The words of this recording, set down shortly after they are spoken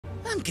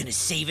I'm gonna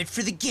save it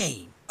for the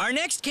game. Our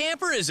next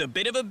camper is a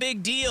bit of a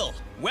big deal.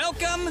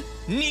 Welcome,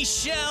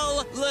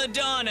 Nichelle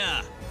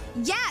LaDonna.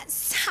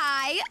 Yes,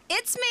 hi,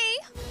 it's me.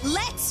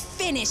 Let's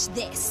finish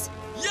this.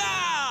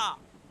 Yeah!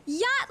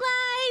 Yacht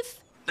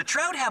life! The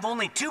Trout have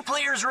only 2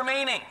 players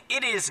remaining.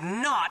 It is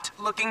not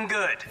looking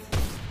good.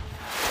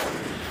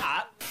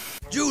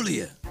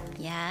 Julia,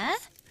 Yeah?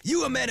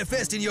 you are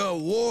manifesting your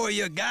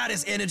warrior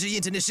goddess energy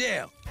into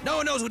Nichelle. No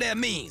one knows what that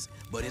means,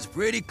 but it's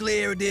pretty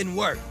clear it didn't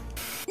work.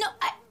 No,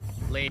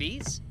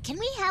 Ladies, can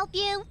we help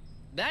you?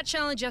 that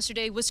challenge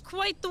yesterday was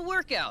quite the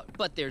workout,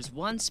 but there's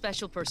one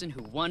special person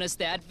who won us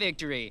that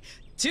victory.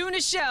 To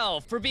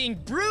Nichelle for being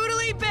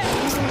brutally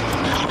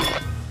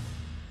bad.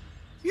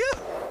 Phew,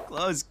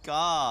 close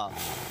call.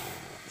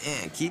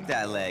 Man, keep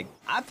that leg.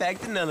 I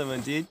packed another one,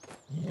 dude.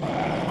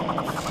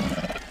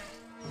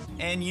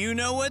 And you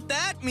know what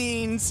that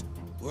means.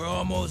 We're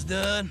almost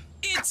done.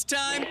 It's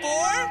time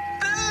for...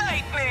 The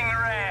lightning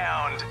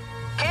round.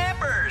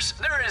 Campers,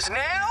 there is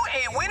now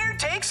a winner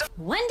takes...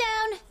 1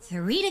 down,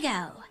 3 to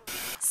go.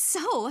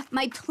 So,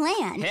 my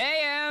plan...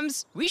 Hey,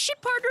 Ems, we should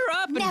partner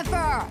up and...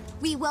 Never!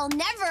 We will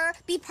never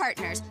be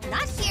partners.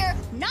 Not here,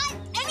 not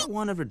any...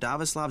 One of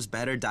Radavoslav's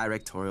better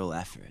directorial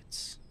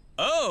efforts.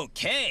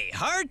 Okay,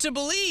 hard to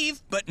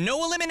believe, but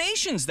no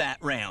eliminations that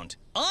round.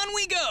 On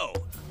we go.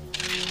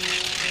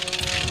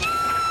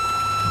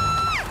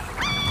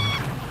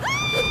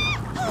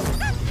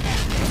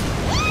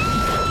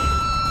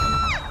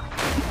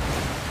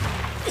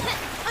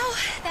 Oh,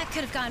 that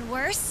could have gone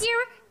worse.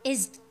 Here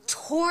is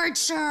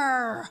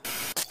torture.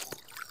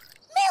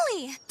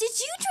 Millie, did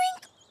you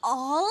drink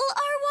all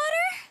our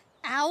water?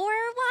 Our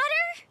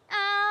water?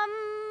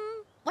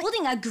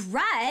 Holding a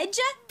grudge?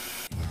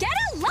 Get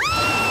a life!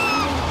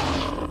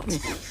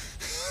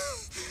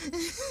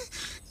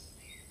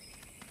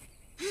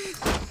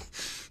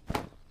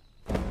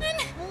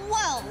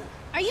 Whoa,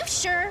 are you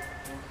sure?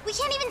 We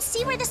can't even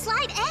see where the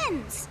slide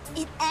ends.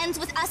 It ends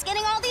with us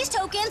getting all these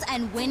tokens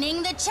and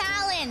winning the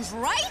challenge,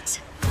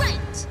 right?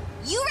 Right.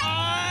 You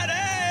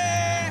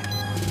ready?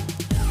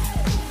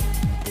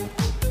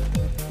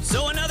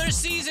 So another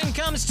season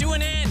comes to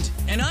an end,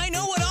 and I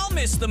know what I'll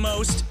miss the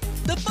most.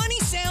 The funny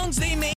sounds they make.